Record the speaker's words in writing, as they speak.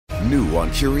New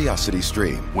on Curiosity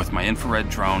Stream. With my infrared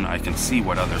drone, I can see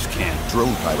what others can't.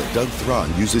 Drone pilot Doug Thron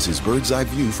uses his bird's eye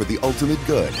view for the ultimate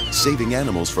good, saving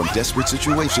animals from desperate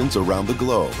situations around the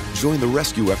globe. Join the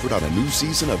rescue effort on a new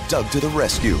season of Doug to the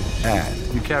Rescue. And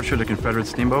You captured a Confederate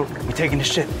steamboat? We're taking the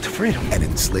ship to freedom. an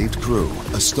enslaved crew,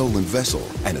 a stolen vessel,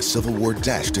 and a Civil War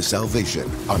dash to salvation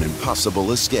on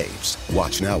impossible escapes.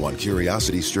 Watch now on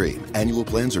Curiosity Stream. Annual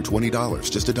plans are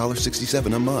 $20, just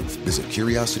 $1.67 a month. Visit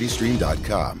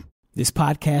curiositystream.com. This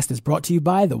podcast is brought to you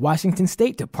by the Washington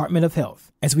State Department of Health.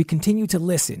 As we continue to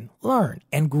listen, learn,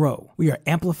 and grow, we are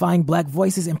amplifying Black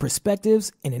voices and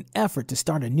perspectives in an effort to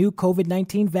start a new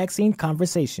COVID-19 vaccine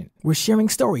conversation. We're sharing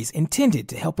stories intended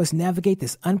to help us navigate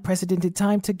this unprecedented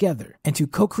time together and to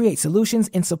co-create solutions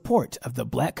in support of the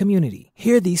Black community.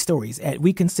 Hear these stories at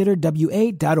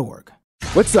weconsiderwa.org.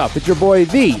 What's up? It's your boy,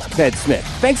 the Ted Smith.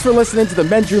 Thanks for listening to the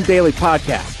Men's Room Daily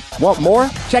Podcast. Want more?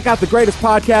 Check out the greatest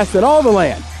podcast in all the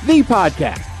land, The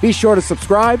Podcast. Be sure to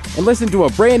subscribe and listen to a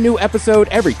brand new episode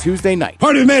every Tuesday night.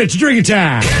 Party of the minute, it's drinking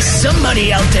time.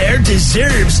 Somebody out there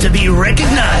deserves to be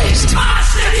recognized.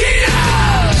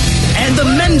 And the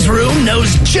Men's Room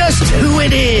knows just who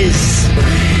it is.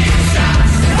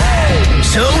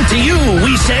 So to you,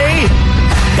 we say,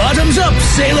 bottoms up,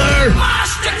 sailor.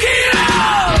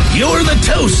 You're the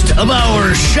toast of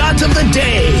our shot of the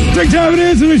day. Drink time it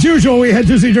is, and as usual, we head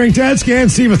to the Drink Test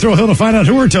and Steve Thrill Hill to find out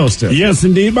who we're toasting. Yes,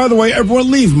 indeed. By the way, everyone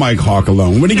leave Mike Hawk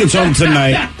alone. When he gets home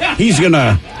tonight, he's going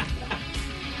to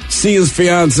see his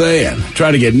fiance and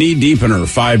try to get knee deep in her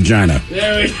vagina.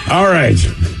 All right.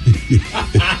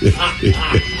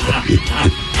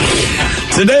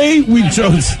 Today we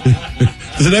toast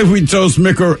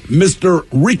Mr.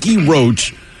 Ricky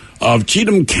Roach of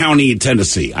Cheatham County,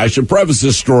 Tennessee. I should preface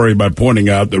this story by pointing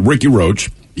out that Ricky Roach,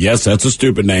 yes, that's a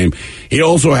stupid name. He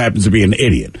also happens to be an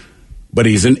idiot, but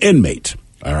he's an inmate,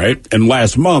 all right? And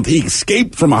last month, he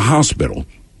escaped from a hospital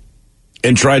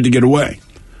and tried to get away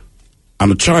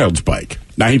on a child's bike.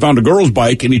 Now, he found a girl's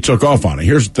bike, and he took off on it.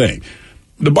 Here's the thing.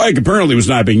 The bike apparently was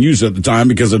not being used at the time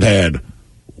because it had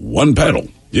one pedal.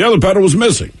 The other pedal was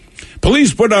missing.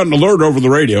 Police put out an alert over the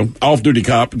radio. Off-duty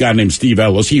cop, a guy named Steve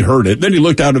Ellis, he heard it. Then he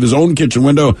looked out of his own kitchen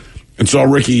window and saw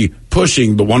Ricky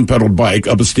pushing the one-pedaled bike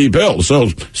up a steep hill. So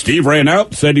Steve ran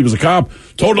out, said he was a cop,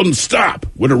 told him to stop.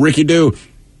 What did Ricky do?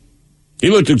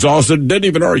 He looked exhausted, didn't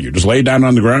even argue, just laid down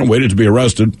on the ground, waited to be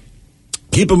arrested.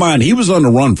 Keep in mind, he was on the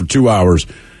run for 2 hours.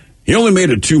 He only made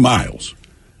it 2 miles.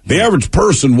 The average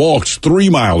person walks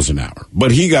 3 miles an hour, but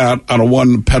he got on a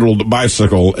one-pedaled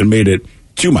bicycle and made it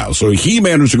 2 miles. So he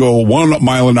managed to go 1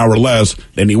 mile an hour less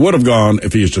than he would have gone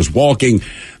if he was just walking.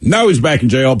 Now he's back in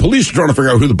jail. Police are trying to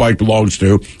figure out who the bike belongs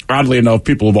to. Oddly enough,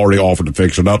 people have already offered to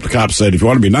fix it up. The cop said, if you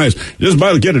want to be nice, just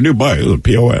get a new bike. It was a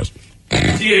POS.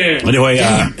 Yeah. Anyway,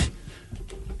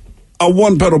 a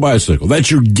one-pedal bicycle.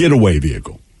 That's your getaway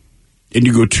vehicle. And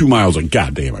you go 2 miles and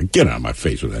goddamn, I get out of my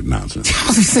face with that nonsense.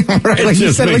 Right, like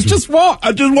you said, just walk.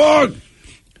 I just walk.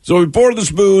 So we pour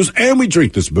this booze and we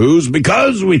drink this booze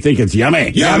because we think it's yummy.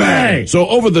 Yummy! So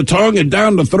over the tongue and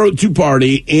down the throat to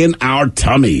party in our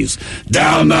tummies.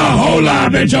 Down the hola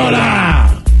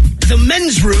bichola! The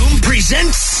Men's Room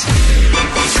presents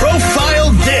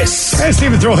Profile This. Hey,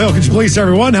 Stephen Thrill Hill, could you please tell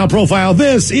everyone how Profile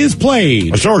This is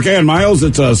played? I sure can, Miles.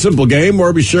 It's a simple game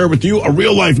where we share with you a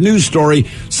real-life news story,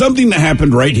 something that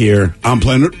happened right here on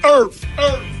planet Earth.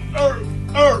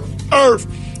 Earth.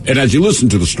 And as you listen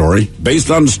to the story, based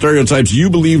on the stereotypes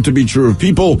you believe to be true of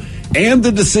people and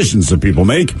the decisions that people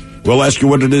make, we'll ask you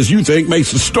what it is you think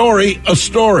makes a story a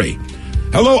story.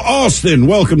 Hello, Austin.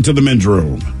 Welcome to the Men's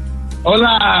Room.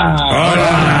 Hola.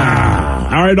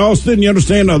 All right, Austin, you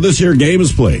understand how this here game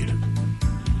is played?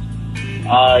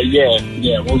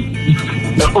 Yeah. Well,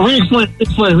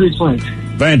 re-explain.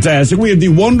 Fantastic. We have the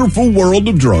wonderful world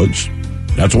of drugs.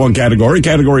 That's one category.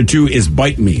 Category 2 is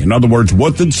bite me. In other words,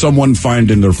 what did someone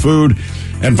find in their food?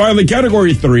 And finally,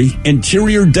 category 3,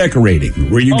 interior decorating,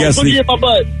 where you guess the... my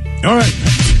butt. All right.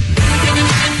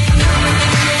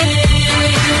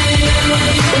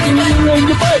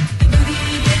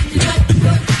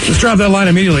 Just drop that line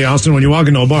immediately, Austin, when you walk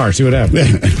into a bar. See what happens.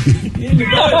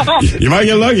 You might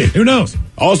get lucky. Who knows?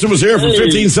 Austin was here for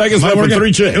 15 seconds, left with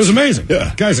 3 chicks. It was amazing.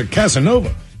 Yeah. Guy's a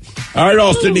Casanova. All right,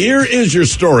 Austin, here is your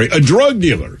story. A drug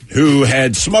dealer who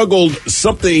had smuggled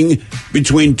something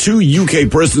between 2 UK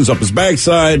prisons up his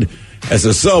backside as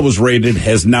his cell was raided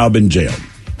has now been jailed.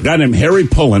 A guy named Harry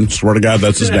Pullen, swear to God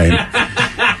that's his name.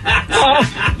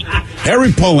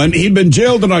 Harry Pullen, he'd been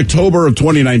jailed in October of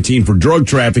 2019 for drug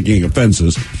trafficking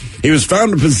offenses. He was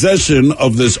found in possession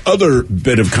of this other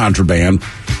bit of contraband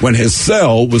when his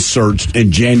cell was searched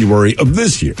in January of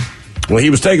this year. Well, he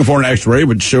was taken for an x-ray,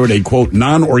 which showed a, quote,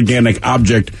 non-organic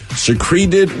object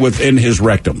secreted within his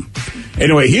rectum.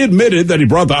 Anyway, he admitted that he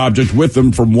brought the object with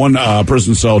him from one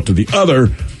prison cell to the other,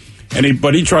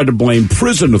 but he tried to blame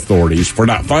prison authorities for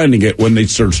not finding it when they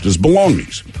searched his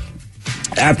belongings.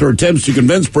 After attempts to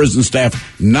convince prison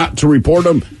staff not to report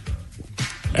him,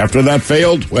 after that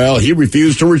failed, well, he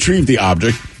refused to retrieve the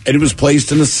object, and it was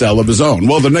placed in a cell of his own.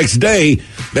 Well, the next day,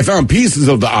 they found pieces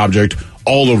of the object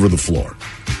all over the floor.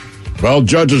 Well,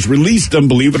 judges released him,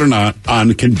 believe it or not,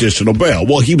 on conditional bail.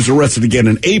 Well, he was arrested again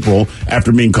in April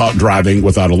after being caught driving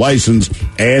without a license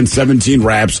and 17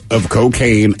 wraps of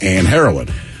cocaine and heroin.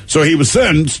 So he was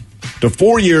sentenced to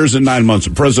 4 years and 9 months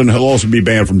in prison. He'll also be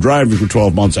banned from driving for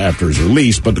 12 months after his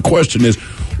release. But the question is,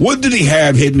 what did he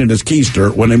have hidden in his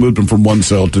keister when they moved him from one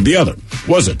cell to the other?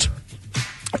 Was it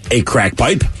a crack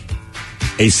pipe,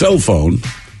 a cell phone,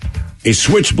 a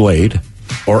switchblade,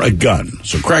 or a gun?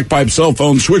 So crack pipe, cell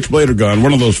phone, switchblade, or gun,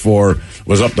 one of those four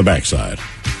was up the backside.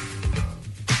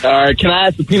 All right, can I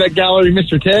ask the peanut gallery,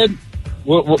 Mr. Ted,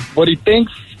 what he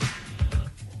thinks?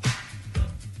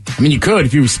 I mean, you could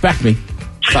if you respect me.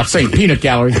 Stop saying peanut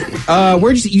gallery.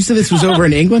 Where did you say this was over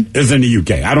in England? It's in the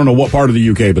UK. I don't know what part of the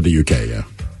UK, but the UK, yeah.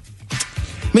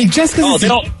 I mean, just because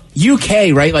it's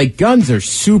UK, right? Like, guns are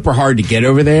super hard to get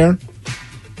over there.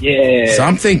 Yeah. So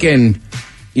I'm thinking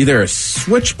either a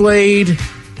switchblade.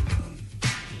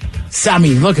 So, I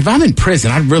mean, look, if I'm in prison,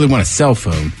 I'd really want a cell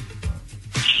phone.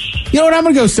 You know what? I'm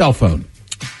going to go cell phone.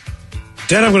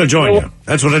 Ted, I'm going to join you.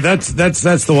 That's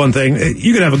the one thing.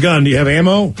 You could have a gun. Do you have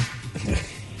ammo?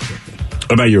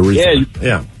 What about your reason?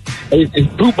 Yeah.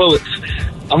 It's poop bullets.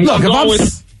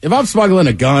 If I'm smuggling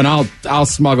a gun, I'll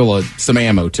smuggle some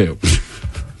ammo too.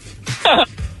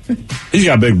 He's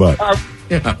got a big butt.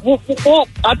 Yeah. Well,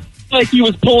 I feel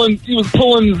like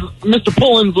Mr.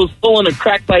 Pullins was pulling a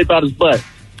crack pipe out his butt.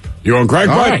 You're on crack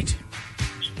pipe? Right.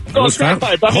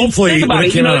 Hopefully, when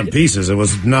it came out in pieces, it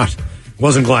wasn't glass.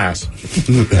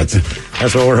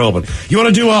 That's what we're hoping. You want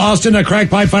to do, Austin, a crack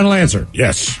pipe final answer?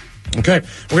 Yes. Okay.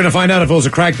 We're going to find out if it was a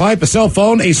crack pipe, a cell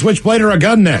phone, a switchblade, or a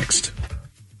gun next.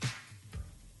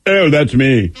 Oh, that's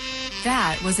me.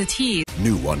 That was a tease.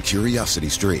 New on Curiosity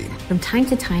Stream. From time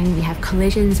to time, we have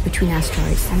collisions between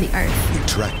asteroids and the Earth. We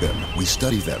track them, we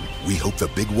study them, we hope the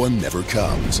big one never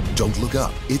comes. Don't look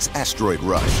up, it's Asteroid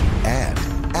Rush. And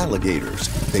alligators.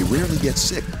 They rarely get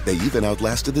sick. They even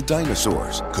outlasted the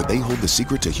dinosaurs. Could they hold the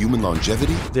secret to human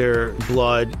longevity? Their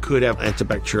blood could have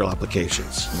antibacterial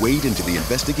applications. Wade into the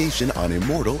investigation on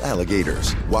immortal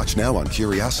alligators. Watch now on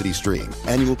Curiosity Stream.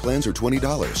 Annual plans are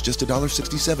 $20, just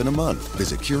 $1.67 a month.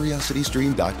 Visit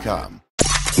curiositystream.com.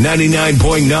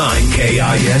 99.9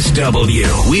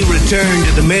 KISW. We return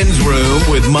to the men's room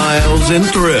with Miles and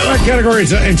Thrill. Our category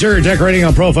is interior decorating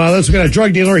on Profile. Let's get a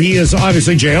drug dealer. He is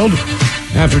obviously jailed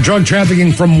after drug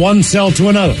trafficking from one cell to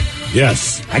another.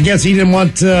 Yes. I guess he didn't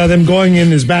want them going in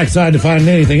his backside to find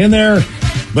anything in there.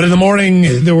 But in the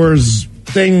morning, there was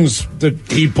things that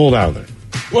he pulled out of there.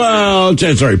 Well,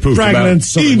 sorry, poof.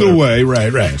 Fragments. Either way,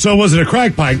 right. So was it a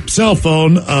crack pipe, cell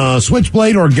phone,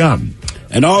 switchblade, or gun?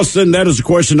 And Austin, that is a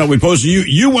question that we posed to you.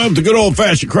 You went with the good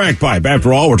old-fashioned crack pipe.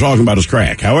 After all, we're talking about is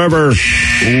crack. However,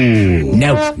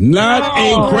 no, not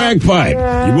a crack pipe.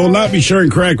 You will not be sharing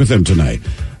crack with him tonight.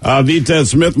 V. Ted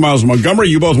Smith, Miles Montgomery,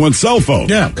 you both went cell phone.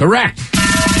 Yeah, correct.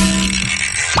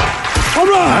 All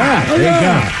right. There you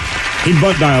go. He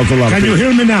butt dials a lot. Can you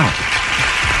hear me now?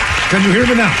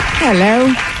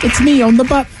 Hello, it's me on the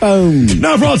butt phone.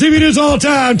 Now for all TV news all the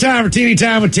time for TV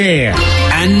Time with Ted.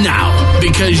 And now,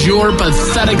 because your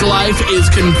pathetic life is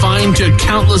confined to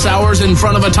countless hours in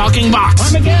front of a talking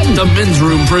box, the men's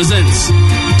room presents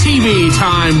TV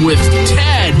Time with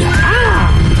Ted.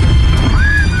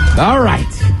 All right.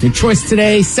 Your choice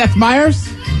today, Seth Meyers.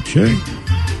 Okay.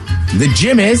 The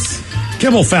gym is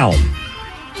Kibblefeld.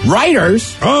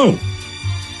 Writers. Oh.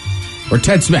 Or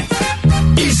Ted Smith.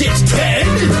 Is it Ted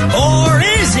or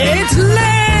is it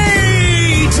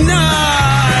late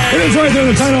night? It is right there in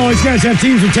the title. All these guys have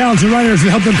teams of talented writers that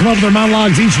help them come up with their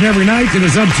monologues each and every night. It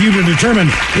is up to you to determine,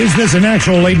 is this an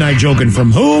actual late night joke and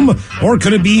from whom, or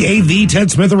could it be a The Ted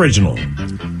Smith original?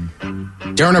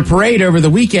 During a parade over the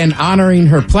weekend honoring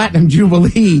her Platinum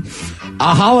Jubilee,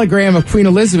 a hologram of Queen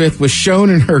Elizabeth was shown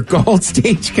in her gold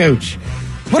stagecoach.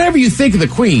 Whatever you think of the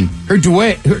Queen, her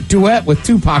duet with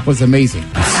Tupac was amazing.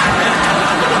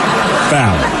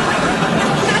 Foul.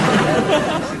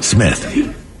 Smith.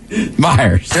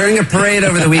 Myers. During a parade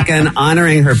over the weekend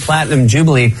honoring her Platinum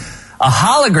Jubilee, a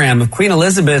hologram of Queen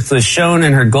Elizabeth was shown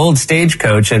in her gold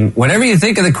stagecoach, and whatever you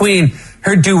think of the Queen,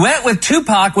 her duet with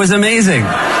Tupac was amazing.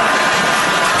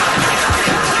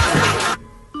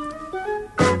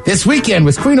 This weekend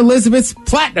was Queen Elizabeth's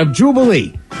Platinum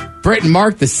Jubilee. Britain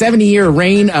marked the 70-year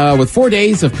reign with 4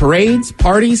 days of parades,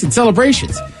 parties, and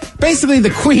celebrations. Basically,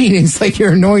 the Queen is like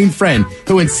your annoying friend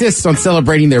who insists on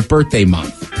celebrating their birthday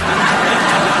month.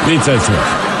 Needs that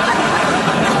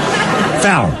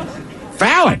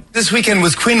Fallon. This weekend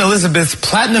was Queen Elizabeth's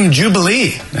Platinum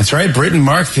Jubilee. That's right. Britain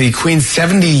marked the Queen's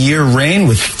 70-year reign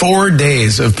with 4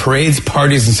 days of parades,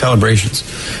 parties, and celebrations.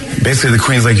 Basically, the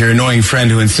Queen's like your annoying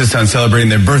friend who insists on celebrating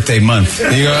their birthday month.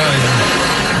 You go,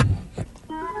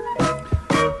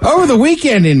 Over the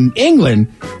weekend in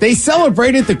England, they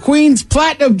celebrated the Queen's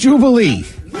Platinum Jubilee.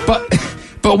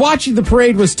 But watching the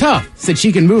parade was tough, since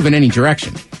she can move in any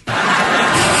direction.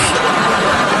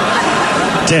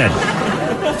 Ted.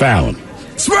 Fallon.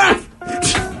 Smurf!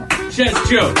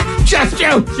 Chest joke. Chest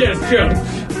joke! Chest joke.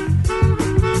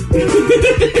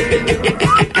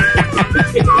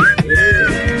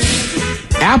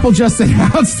 Apple just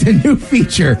announced a new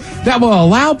feature that will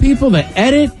allow people to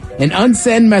edit and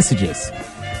unsend messages.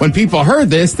 When people heard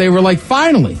this, they were like,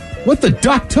 finally, what the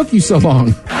duck took you so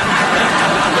long?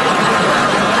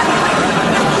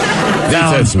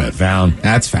 That's Ed Smith. Fallon.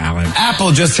 That's Fallon.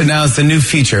 Apple just announced a new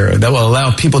feature that will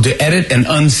allow people to edit and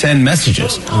unsend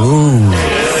messages. Ooh.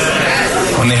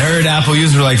 When they heard Apple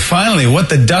users were like, finally, what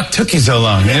the duck took you so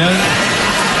long? You know?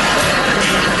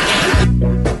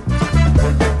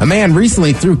 A man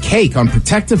recently threw cake on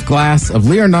protective glass of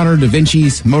Leonardo da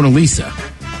Vinci's Mona Lisa.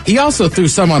 He also threw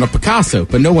some on a Picasso,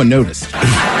 but no one noticed.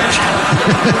 That's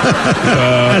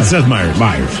Seth Meyers.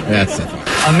 That's Seth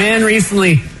Meyers. A man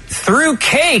recently threw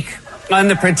cake on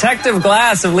the protective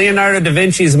glass of Leonardo da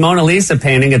Vinci's Mona Lisa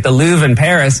painting at the Louvre in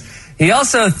Paris. He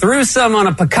also threw some on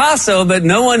a Picasso, but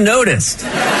no one noticed.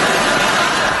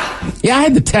 Yeah, I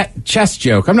had the chest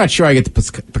joke. I'm not sure I get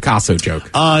the Picasso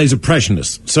joke. He's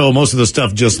impressionist, so most of the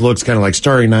stuff just looks kind of like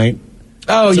Starry Night.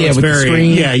 Oh, so yeah, with the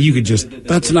screen. Yeah, you could just...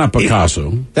 That's not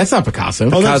Picasso. That's not Picasso.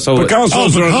 Picasso.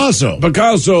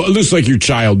 Picasso. It looks like your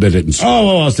child did it. I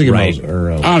was thinking right.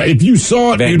 If you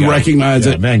saw it, Van you'd Gogh. recognize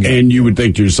it, and you would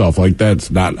think to yourself, like,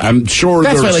 that's not... I'm sure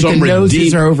that's there's why, some the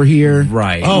noses are over here.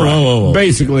 Right. Oh.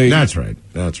 Basically... That's right.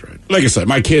 Like I said,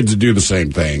 my kids do the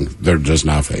same thing. They're just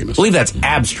not famous. I believe that's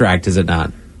abstract, is it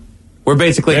not? We're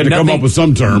basically... They had to come up with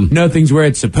some term. Nothing's where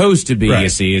it's supposed to be, Right. you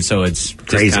see, so it's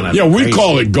Crazy. just kind of... Yeah, we crazy.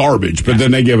 call it garbage, but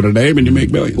then they give it a name and you make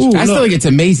millions. Ooh, I still think it's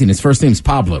amazing. His first name's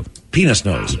Pablo. Penis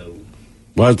nose.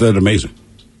 Why is that amazing?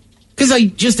 Because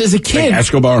just as a kid... Like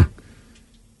Escobar?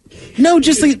 No,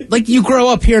 just like you grow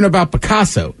up hearing about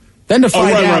Picasso. Then to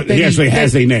find out that he actually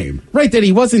has a name. Right, that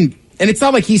he wasn't... And it's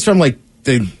not like he's from, like,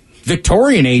 the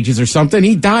Victorian ages or something.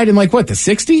 He died in, like, what, the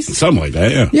 60s? Something like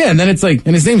that, yeah. Yeah, and then it's like...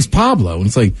 And his name's Pablo. And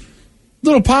it's like...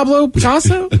 Little Pablo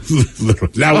Picasso?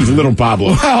 That was Little Pablo.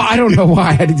 Well, I don't know why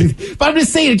I had to do that. But I'm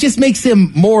just saying, it just makes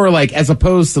him more like, as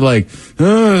opposed to like,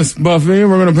 this Buffy,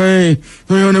 we're going to pay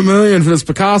 $300 million for this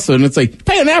Picasso. And it's like,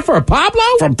 paying that for a Pablo?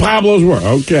 From Pablo's work,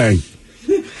 okay.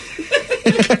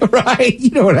 Right?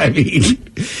 You know what I mean?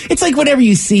 It's like whenever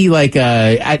you see like,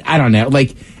 I don't know,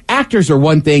 like actors are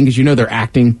one thing because you know they're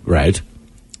acting. Right.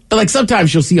 But like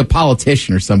sometimes you'll see a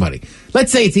politician or somebody.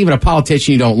 Let's say it's even a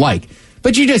politician you don't like.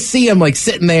 But you just see them like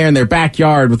sitting there in their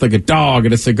backyard with like a dog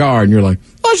and a cigar, and you're like,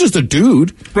 "Oh, it's just a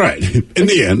dude." Right. In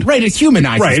the end, right? It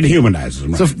humanizes. Right. It humanizes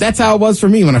him. Right. So that's how it was for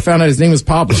me when I found out his name was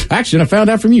Pablo. Actually, I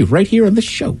found out from you right here on this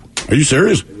show. Are you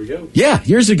serious? There we go. Yeah,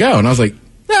 years ago, and I was like,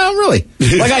 "No, really."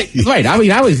 Right. I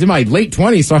mean, I was in my late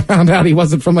 20s, so I found out he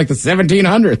wasn't from like the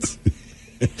 1700s.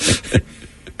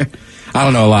 I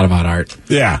don't know a lot about art.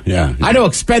 Yeah. I know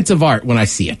expensive art when I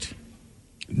see it.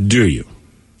 Do you?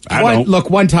 Look,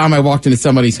 one time I walked into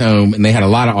somebody's home and they had a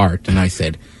lot of art, and I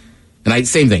said,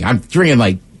 same thing. I'm drinking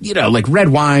like red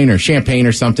wine or champagne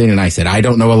or something, and I said, I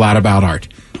don't know a lot about art.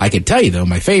 I can tell you though,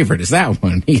 my favorite is that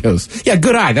one. He goes, yeah,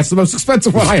 good eye. That's the most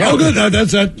expensive one I have. Oh, good.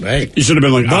 That's it. Hey, you should have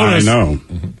been like, bonus. I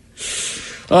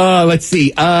know. Let's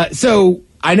see. So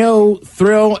I know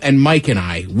Thrill and Mike and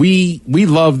I, we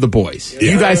love The Boys.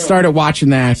 Yeah. You guys started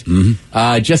watching that.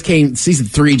 Mm-hmm. Season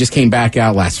 3 just came back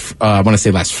out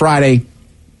last Friday.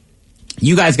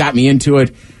 You guys got me into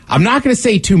it. I'm not going to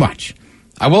say too much.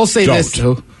 I will say this,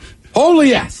 though. Holy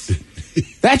yes.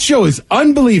 That show is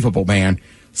unbelievable, man.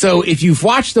 So if you've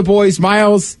watched The Boys,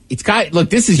 Miles,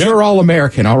 this is your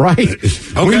All-American, all right?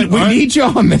 Okay, we need you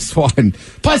on this one.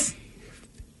 Plus,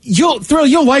 you'll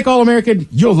like All-American.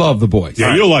 You'll love The Boys.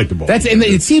 Yeah, you'll like The Boys. And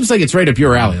it seems like it's right up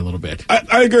your alley a little bit.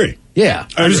 I agree. Yeah.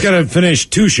 I just got to finish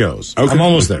 2 shows. Okay. I'm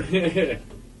almost there.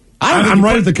 I'm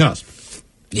right at the cusp.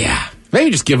 Yeah. Maybe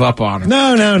just give up on her.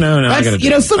 No.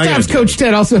 Sometimes Coach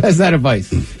Ted also has that advice.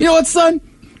 You know what, son?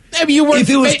 Maybe you weren't. If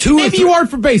it was two, maybe you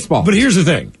aren't for baseball. But here's the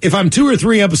thing: if I'm 2 or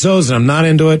 3 episodes and I'm not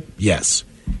into it, yes.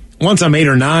 Once I'm 8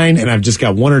 or 9 and I've just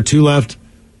got 1 or 2 left,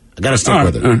 I got to stick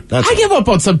with it. I give up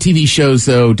on some TV shows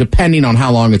though, depending on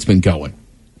how long it's been going.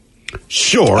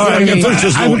 Sure, if there's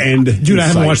just no end. Dude, I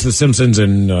haven't watched The Simpsons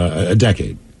in a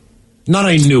decade. Not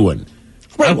a new one.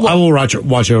 Right, I will watch a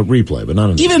replay, but not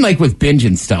a new even like with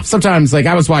binging stuff. Sometimes, like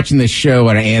I was watching this show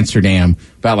out of Amsterdam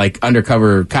about like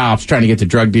undercover cops trying to get to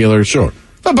drug dealers. Sure.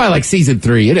 But by like season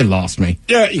 3, it had lost me.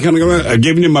 Yeah, you kind of I'm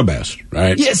giving you my best,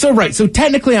 right? Yeah, so right. So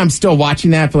technically, I'm still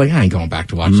watching that, but like I ain't going back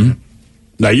to watching it.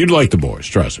 Now you'd like The Boys,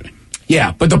 trust me.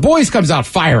 Yeah, but The Boys comes out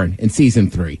firing in season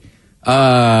 3.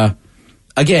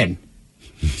 Again,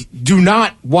 do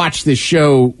not watch this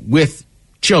show with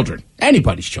children,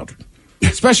 anybody's children,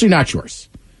 especially not yours.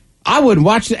 I wouldn't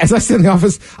watch it. As I said in the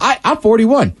office, I'm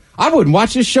 41. I wouldn't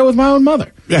watch this show with my own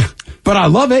mother. Yeah, but I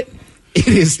love it. It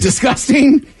is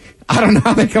disgusting. I don't know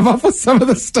how they come up with some of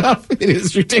the stuff. It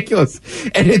is ridiculous.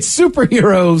 And it's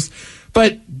superheroes,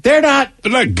 but they're not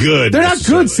good. They're not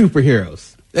good superheroes.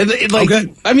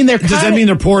 Okay. I mean, does that mean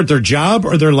they're poor at their job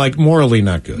or they're like morally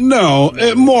not good? No,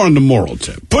 more on the moral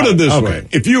tip. Put it this way.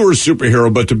 If you were a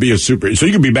superhero, but to be a superhero, so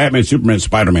you could be Batman, Superman,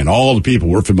 Spider-Man, all the people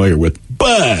we're familiar with,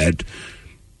 but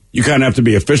you kind of have to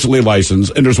be officially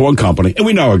licensed, and there's one company, and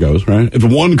we know how it goes, right? If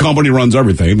one company runs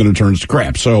everything, then it turns to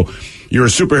crap. So you're a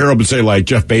superhero, but say like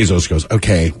Jeff Bezos goes,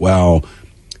 okay, well,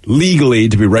 legally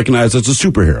to be recognized as a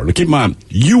superhero. Now keep in mind,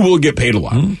 you will get paid a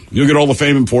lot. You'll get all the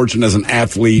fame and fortune as an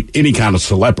athlete, any kind of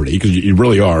celebrity, because you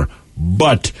really are,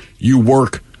 but you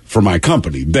work for my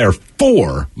company.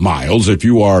 Therefore, Miles, if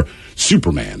you are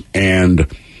Superman,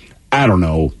 and I don't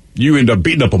know, you end up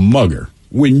beating up a mugger,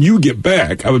 when you get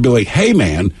back, I would be like, hey,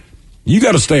 man, you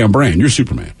got to stay on brand. You're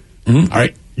Superman. All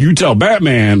right? You tell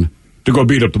Batman to go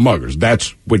beat up the muggers.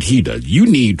 That's what he does. You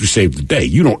need to save the day.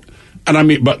 You don't, and I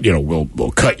mean, but, you know,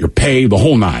 we'll cut your pay, the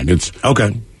whole nine. It's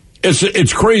okay.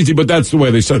 It's crazy, but that's the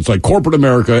way they said it. It's like corporate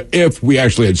America if we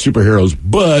actually had superheroes,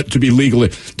 but to be legally,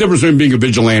 difference between being a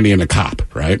vigilante and a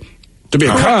cop, right? To be a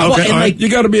cop, you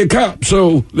got to be a cop.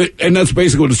 So, and that's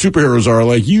basically what the superheroes are.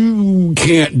 Like, you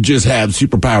can't just have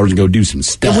superpowers and go do some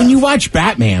stuff. And when you watch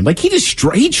Batman, like he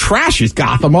trashes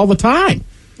Gotham all the time.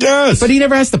 Yes, but he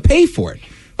never has to pay for it.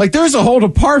 Like, there's a whole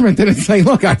department that it's like,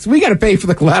 look, guys, we got to pay for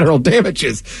the collateral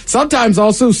damages. Sometimes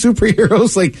also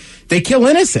superheroes, like, they kill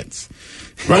innocents.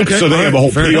 Right, okay. So they have a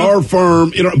whole PR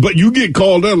firm, you know, but you get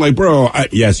called in like, bro,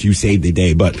 yes, you saved the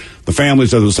day, but the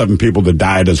families of the 7 people that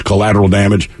died as collateral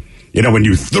damage, you know, when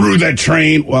you threw that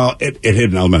train, well, it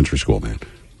hit an elementary school, man.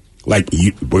 Like,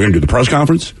 we're going to do the press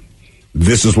conference.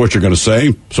 This is what you're going to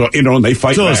say. So, you know, and they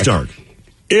fight back. It's dark.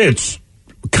 It's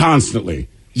constantly.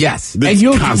 Yes, and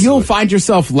you'll find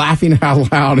yourself laughing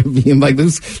out loud and being like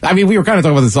this. I mean, we were kind of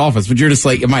talking about this office, but you're just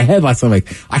like, in my head last time,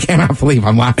 like, I cannot believe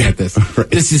I'm laughing at this.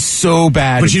 This is so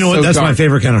bad. But you know what? That's my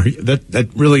favorite kind of,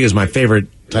 that really is my favorite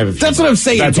type of. That's what I'm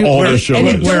saying. That's all the show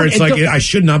is. Where it's like, I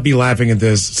should not be laughing at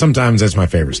this. Sometimes that's my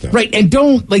favorite stuff. Right, and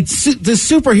don't, like, the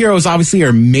superheroes obviously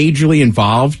are majorly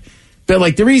involved. But,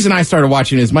 like, the reason I started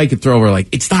watching is Mike could throw over, like,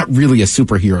 it's not really a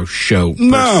superhero show,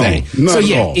 per se. Not so, at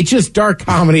yeah, all. it's just dark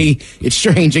comedy. It's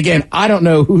strange. Again, I don't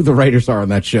know who the writers are on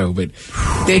that show, but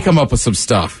they come up with some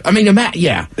stuff. I mean,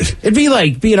 yeah. It'd be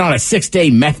like being on a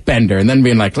 6-day meth bender and then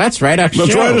being like, let's write a show.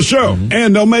 Let's write a show.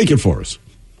 And they'll make it for us.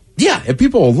 Yeah, and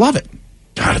people will love it.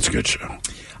 God, it's a good show.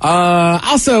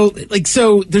 Also, like,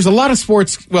 so there's a lot of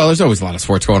sports. Well, there's always a lot of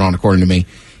sports going on, according to me.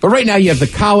 But right now you have the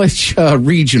college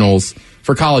regionals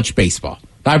for college baseball.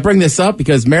 Now, I bring this up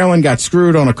because Maryland got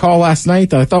screwed on a call last night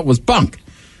that I thought was bunk.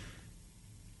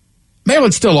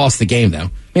 Maryland still lost the game, though.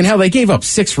 I mean, hell, they gave up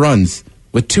 6 runs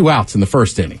with 2 outs in the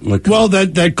first inning. Well,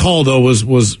 that call, though, was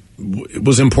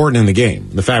important in the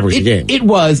game, the fabric of the game. It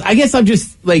was. I guess I'm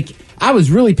just, like, I was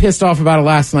really pissed off about it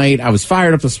last night. I was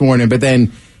fired up this morning, but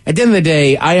then at the end of the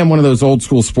day, I am one of those old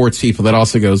school sports people that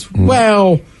also goes,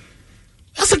 well,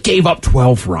 I also gave up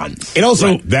 12 runs. It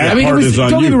also, that part is on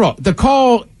you. Don't get me wrong. The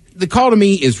call to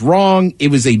me is wrong.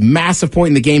 It was a massive point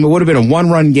in the game. It would have been a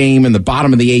 1-run game in the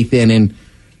bottom of the 8th inning.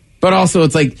 But also,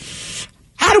 it's like,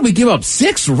 how did we give up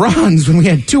 6 runs when we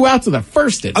had 2 outs in the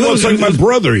first inning? I thought it was like my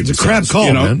brother. It's a crap call,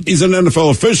 you know, man. He's an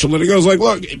NFL official, and he goes like,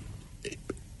 look,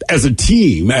 as a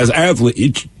team, as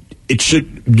athletes, it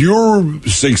should, your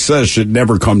success should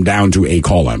never come down to a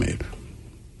call I made.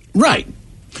 Right.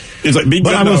 It's like,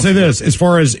 but I will say this, as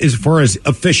far as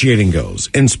officiating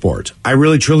goes in sport, I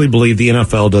really truly believe the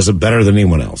NFL does it better than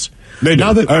anyone else. They do.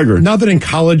 I agree. Now that in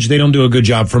college they don't do a good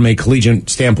job from a collegiate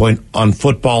standpoint on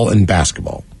football and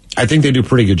basketball. I think they do a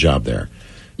pretty good job there.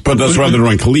 But that's why they're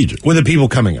doing collegiate. With the people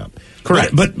coming up.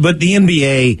 Correct. But the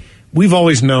NBA, we've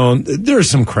always known there's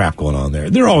some crap going on there.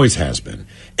 There always has been.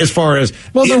 As far as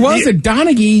there was a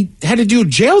Donaghy had to do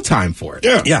jail time for it.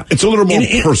 Yeah. It's a little more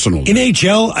personal. In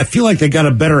HL, I feel like they got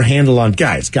a better handle on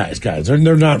guys. They're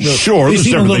not really sure. They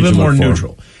seem a little bit more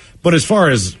neutral. But as far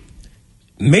as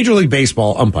Major League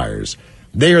Baseball umpires,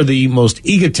 they are the most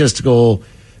egotistical.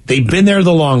 They've been there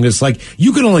the longest. Like,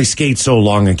 you can only skate so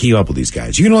long and keep up with these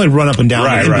guys. You can only run up and down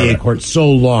the NBA court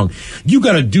so long. You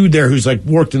got a dude there who's like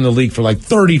worked in the league for like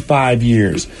 35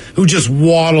 years, who just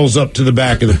waddles up to the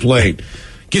back of the plate,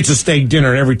 gets a steak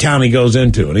dinner in every town he goes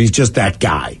into, and he's just that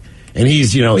guy. And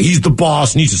he's the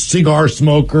boss, and he's a cigar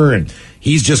smoker, and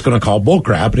he's just going to call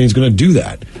bullcrap, and he's going to do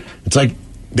that. It's like,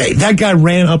 that guy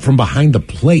ran up from behind the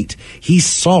plate. He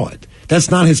saw it. That's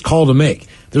not his call to make.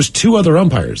 There's 2 other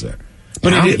umpires there.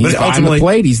 But ultimately, the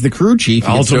plate, he's the crew chief.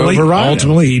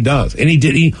 Ultimately, he does. And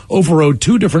he overrode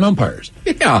 2 different umpires.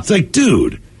 Yeah. It's like,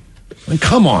 dude,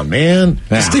 come on, man.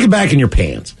 Stick it back in your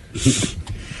pants.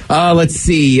 Let's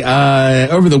see.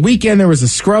 Over the weekend, there was a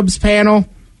Scrubs panel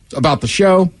about the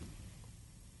show.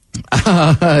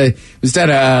 It was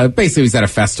at a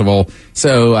festival.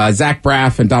 So Zach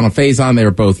Braff and Donald Faison, they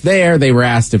were both there. They were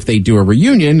asked if they'd do a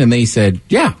reunion, and they said,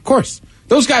 yeah, of course.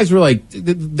 Those guys were like,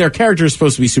 their characters are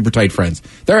supposed to be super tight friends.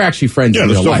 They're actually friends in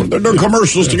real life. They're doing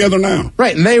commercials together now.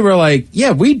 Right, and they were like,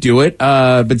 yeah, we'd do it.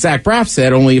 But Zach Braff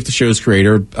said only if the show's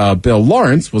creator, Bill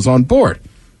Lawrence, was on board.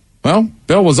 Well,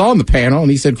 Bill was on the panel,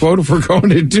 and he said, quote, if we're going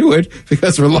to do it,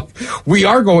 because we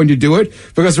are going to do it,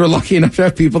 because we're lucky enough to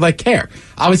have people that care.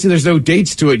 Obviously, there's no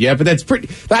dates to it yet, but that's pretty,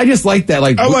 I just like that.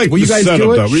 Like, I like will you guys setup,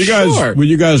 do it? Though. Will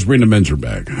you guys bring the men's room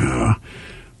back?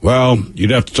 Well,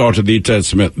 you'd have to talk to the Ted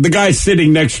Smith. The guy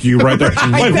sitting next to you right there.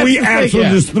 Like, we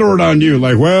absolutely just throw it on you.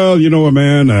 Like, well, you know what,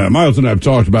 man? Miles and I have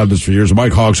talked about this for years.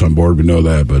 Mike Hawk's on board. We know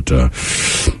that. But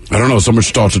I don't know. Someone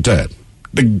should talk to Ted.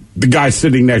 The guy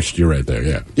sitting next to you right there,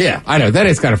 yeah. Yeah, I know. That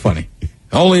is kind of funny.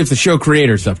 Only if the show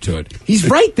creator's up to it. He's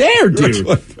right there, dude.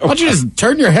 Why don't you just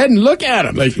turn your head and look at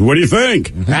him? Like, what do you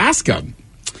think? Ask him.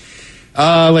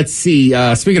 Let's see.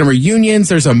 Speaking of reunions,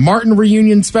 there's a Martin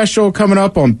reunion special coming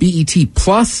up on BET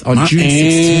Plus on June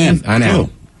 16th. I know.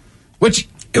 Which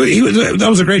that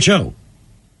was a great show.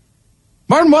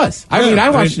 Martin was. I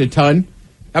watched it a ton.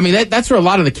 I mean, that's where a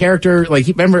lot of the character, like,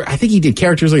 I think he did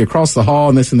characters like Across the Hall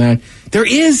and this and that. There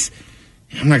is,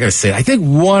 I'm not going to say it. I think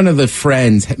one of the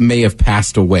friends may have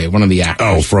passed away, one of the actors.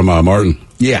 Oh, from Martin?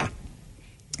 Yeah.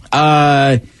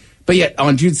 But yeah,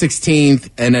 on June 16th,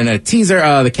 and then a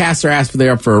teaser, the cast are asked if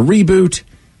they're up for a reboot.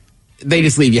 They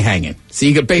just leave you hanging. So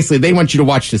you basically, they want you to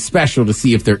watch the special to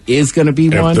see if there is going to be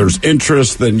one. If there's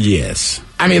interest, then yes.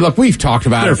 I mean, look, we've talked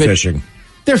about it. They're fishing.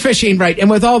 They're fishing, right? And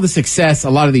with all the success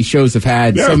a lot of these shows have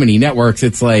had, so many networks,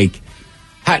 it's like,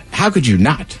 how could you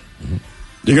not?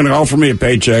 You're going to offer me a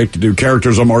paycheck to do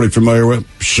characters I'm already familiar with?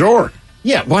 Sure.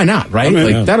 Yeah, why not, right?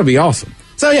 That'll be awesome.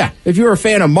 So, yeah, if you're a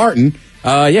fan of Martin,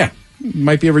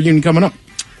 might be a reunion coming up.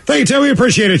 Thank you, Ted. We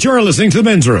appreciate it. You're listening to The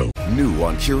Men's Room. New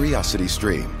on Curiosity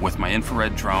Stream. With my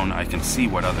infrared drone, I can see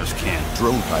what others can't.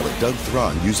 Drone pilot Doug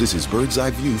Thron uses his bird's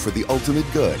eye view for the ultimate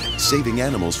good, saving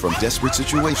animals from desperate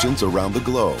situations around the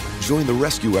globe. Join the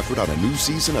rescue effort on a new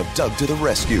season of Doug to the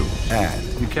Rescue.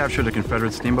 And we captured a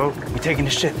Confederate steamboat. We're taking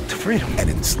the ship to freedom. An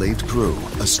enslaved crew,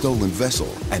 a stolen vessel,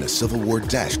 and a Civil War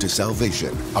dash to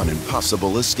salvation on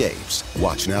impossible escapes.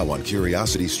 Watch now on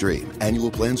Curiosity Stream.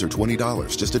 Annual plans are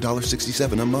 $20, just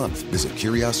 $1.67 a month. Visit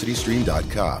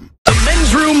curiositystream.com. The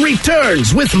Men's Room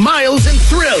returns with Miles and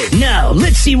Thrill. Now,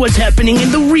 let's see what's happening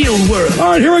in the real world.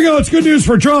 All right, here we go. It's good news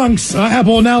for drunks.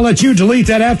 Apple will now let you delete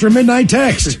that after midnight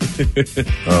text.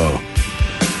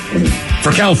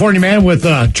 For California man with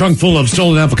a trunk full of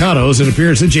stolen avocados, it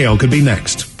appears that jail could be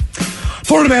next.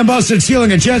 Florida man busted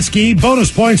stealing a jet ski.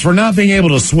 Bonus points for not being able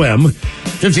to swim.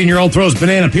 15-year-old throws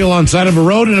banana peel on side of a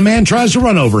road, and a man tries to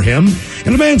run over him.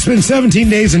 And a man spends 17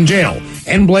 days in jail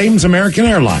and blames American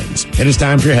Airlines. It is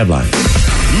time for your headlines.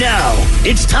 Now,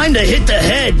 it's time to hit the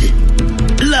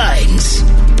headlines.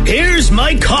 Here's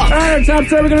my cop. All right, top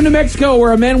story. We're going to New Mexico,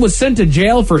 where a man was sent to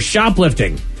jail for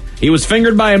shoplifting. He was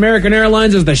fingered by American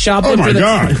Airlines as the shoplifter. Oh, my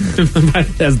God.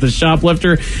 As the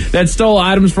shoplifter that stole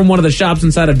items from one of the shops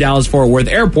inside of Dallas-Fort Worth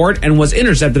Airport and was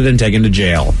intercepted and taken to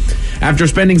jail. After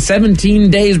spending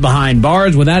 17 days behind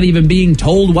bars without even being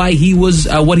told why he was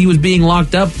what he was being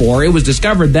locked up for, it was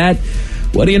discovered that,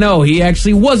 what do you know, he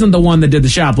actually wasn't the one that did the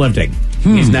shoplifting.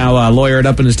 He's now lawyered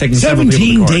up and is taking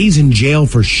 17 days in jail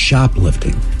for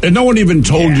shoplifting. And no one even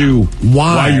told you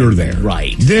why you're there.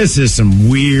 Right. This is some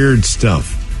weird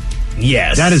stuff.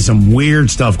 Yes. That is some weird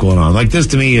stuff going on. Like, this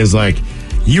to me is like,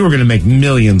 you are going to make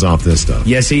millions off this stuff.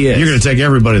 Yes, he is. You're going to take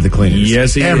everybody to the cleaners.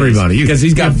 Yes, he everybody. is. Because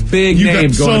he's got big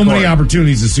names got going so to many court.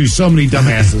 opportunities to sue so many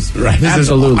dumbasses. Right.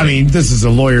 Absolutely. This is a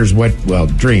lawyer's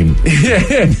dream.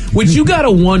 Which you got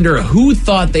to wonder who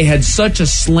thought they had such a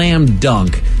slam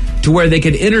dunk to where they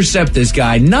could intercept this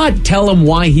guy, not tell him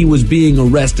why he was being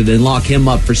arrested and lock him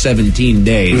up for 17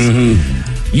 days.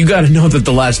 Mm-hmm. You got to know that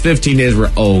the last 15 days were,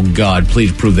 oh, God,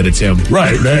 please prove that it's him.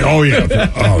 Right. Oh,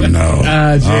 yeah. Oh, no.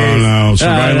 Oh, no.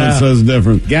 Surveillance says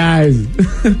different. Guys,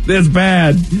 that's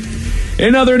bad.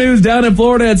 In other news, down in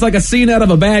Florida, it's like a scene out of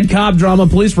a bad cop drama.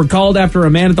 Police were called after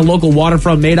a man at the local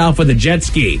waterfront made off with a jet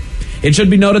ski. It should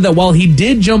be noted that while he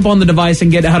did jump on the device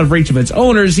and get out of reach of its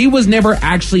owners, he was never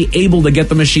actually able to get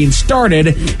the machine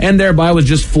started and thereby was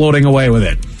just floating away with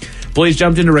it. Police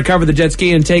jumped in to recover the jet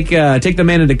ski and take the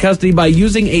man into custody by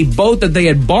using a boat that they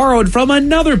had borrowed from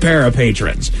another pair of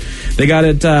patrons. They got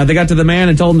to the man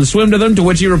and told him to swim to them, to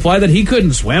which he replied that he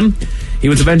couldn't swim. He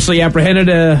was eventually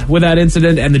apprehended with that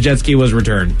incident, and the jet ski was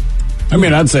returned. I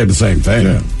mean, I'd say the same thing.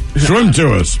 Yeah. Swim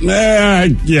to us. I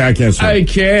can't swim. I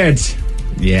can't.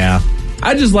 Yeah.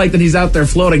 I just like that he's out there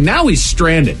floating. Now he's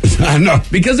stranded. I know.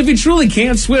 Because if he truly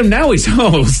can't swim, now he's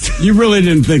hosed. You really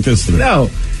didn't think this through. No.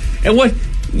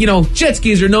 And jet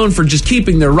skis are known for just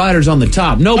keeping their riders on the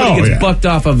top. Nobody gets bucked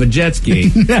off of a jet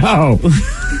ski. No,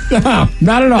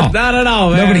 not at all. Not at all,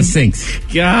 man. Nobody sinks.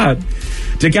 God.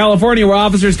 To California, where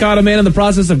officers caught a man in the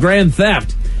process of grand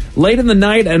theft. Late in the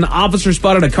night, an officer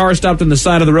spotted a car stopped on the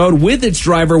side of the road with its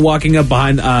driver walking up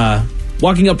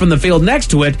from the field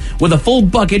next to it with a full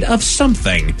bucket of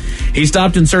something. He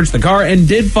stopped and searched the car and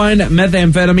did find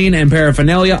methamphetamine and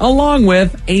paraphernalia, along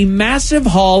with a massive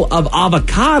haul of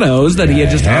avocados that he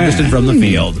had just harvested from the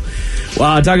field.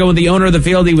 While talking with the owner of the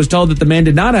field, he was told that the man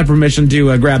did not have permission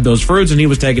to grab those fruits, and he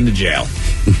was taken to jail.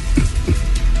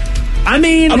 I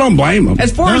mean, I don't blame him.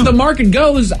 As far as the market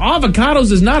goes,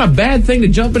 avocados is not a bad thing to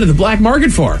jump into the black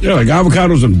market for. Yeah, like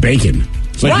avocados and bacon.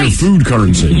 It's like your food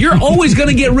currency. You're always going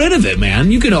to get rid of it,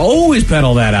 man. You can always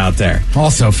peddle that out there.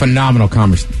 Also, phenomenal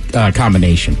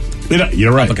combination.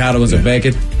 You're right. Avocados and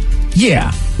bacon.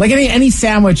 Yeah. Like any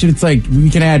sandwich, it's like, we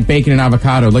can add bacon and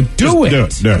avocado. Like, do it.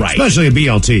 Right. Especially a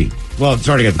BLT. Well, it's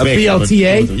already got the bacon. A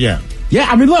BLTA? Yeah. Yeah,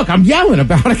 I mean, look, I'm yelling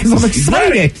about it because I'm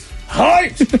excited.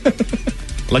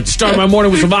 I'd like to start my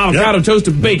morning with some avocado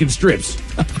toasted bacon strips.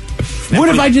 What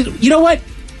if I just, you know what?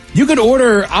 You could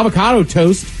order avocado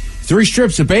toast, 3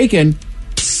 strips of bacon,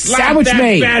 sandwich that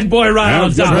made. Bad boy right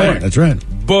on top. That's right.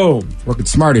 Boom. Working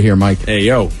smarter here, Mike. Hey,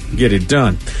 yo, get it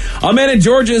done. A man in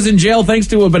Georgia is in jail thanks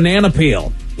to a banana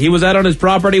peel. He was out on his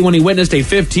property when he witnessed a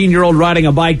 15-year-old riding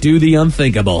a bike do the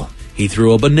unthinkable. He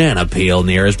threw a banana peel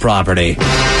near his property.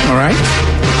 All right.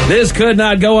 This could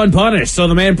not go unpunished, so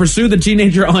the man pursued the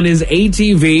teenager on his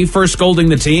ATV, first scolding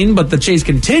the teen, but the chase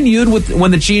continued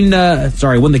when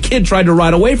the kid tried to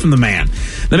ride away from the man.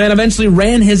 The man eventually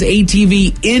ran his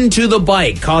ATV into the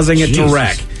bike, causing it to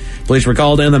wreck. Police were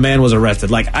called in, the man was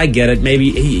arrested. Like, I get it. Maybe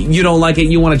you don't like it,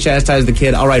 you want to chastise the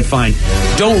kid. All right, fine.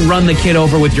 Don't run the kid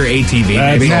over with your ATV.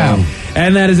 Maybe.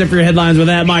 And that is it for your headlines with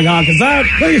that. Mike Hawkins out.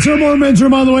 Thank you, sir. More Men's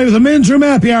Room on the way with the Men's Room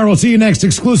Happy Hour. We'll see you next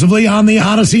exclusively on the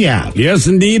Odyssey app. Yes,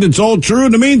 indeed. It's all true.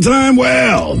 In the meantime,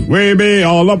 well, we be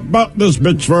all about this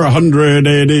bitch for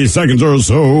 180 seconds or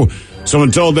so. So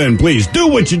until then, please do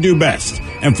what you do best.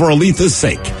 And for Aletha's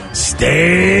sake,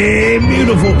 stay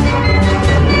beautiful.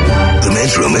 The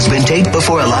Men's Room has been taped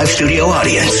before a live studio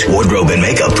audience. Wardrobe and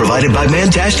makeup provided by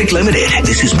Mantastic Limited.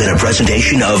 This has been a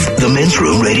presentation of the Men's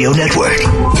Room Radio Network.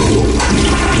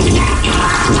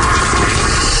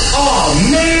 Oh,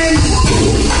 man!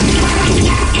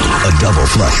 A Double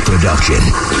Flush production.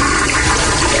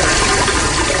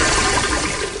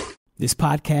 This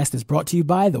podcast is brought to you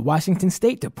by the Washington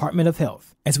State Department of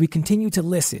Health. As we continue to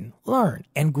listen, learn,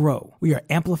 and grow, we are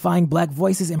amplifying Black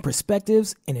voices and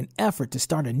perspectives in an effort to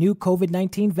start a new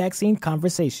COVID-19 vaccine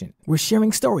conversation. We're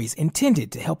sharing stories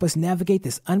intended to help us navigate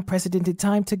this unprecedented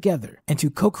time together and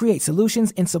to co-create solutions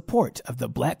in support of the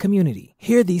Black community.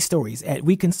 Hear these stories at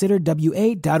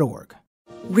weconsiderwa.org.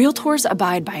 Realtors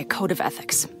abide by a code of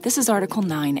ethics. This is Article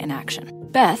 9 in action.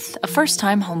 Beth, a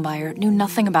first-time homebuyer, knew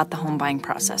nothing about the home buying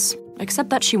process,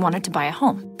 except that she wanted to buy a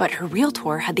home. But her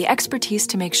realtor had the expertise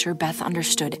to make sure Beth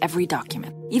understood every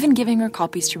document, even giving her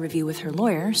copies to review with her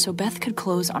lawyer so Beth could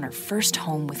close on her first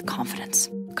home with confidence.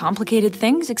 Complicated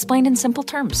things explained in simple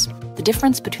terms. The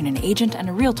difference between an agent and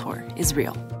a realtor is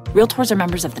real. Realtors are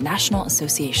members of the National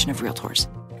Association of Realtors.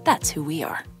 That's who we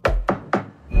are.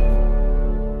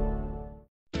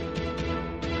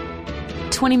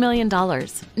 $20 million,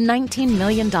 $19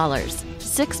 million,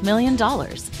 $6 million.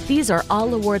 These are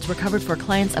all awards recovered for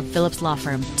clients of Phillips Law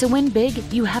Firm. To win big,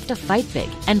 you have to fight big.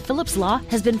 And Phillips Law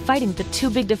has been fighting the too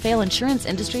big to fail insurance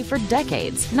industry for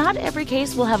decades. Not every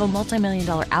case will have a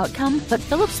multi-million-dollar outcome, but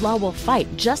Phillips Law will fight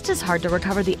just as hard to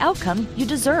recover the outcome you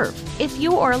deserve. If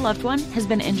you or a loved one has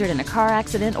been injured in a car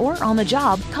accident or on the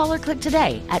job, call or click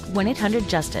today at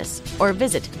 1-800-JUSTICE or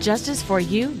visit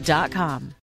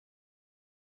justiceforyou.com.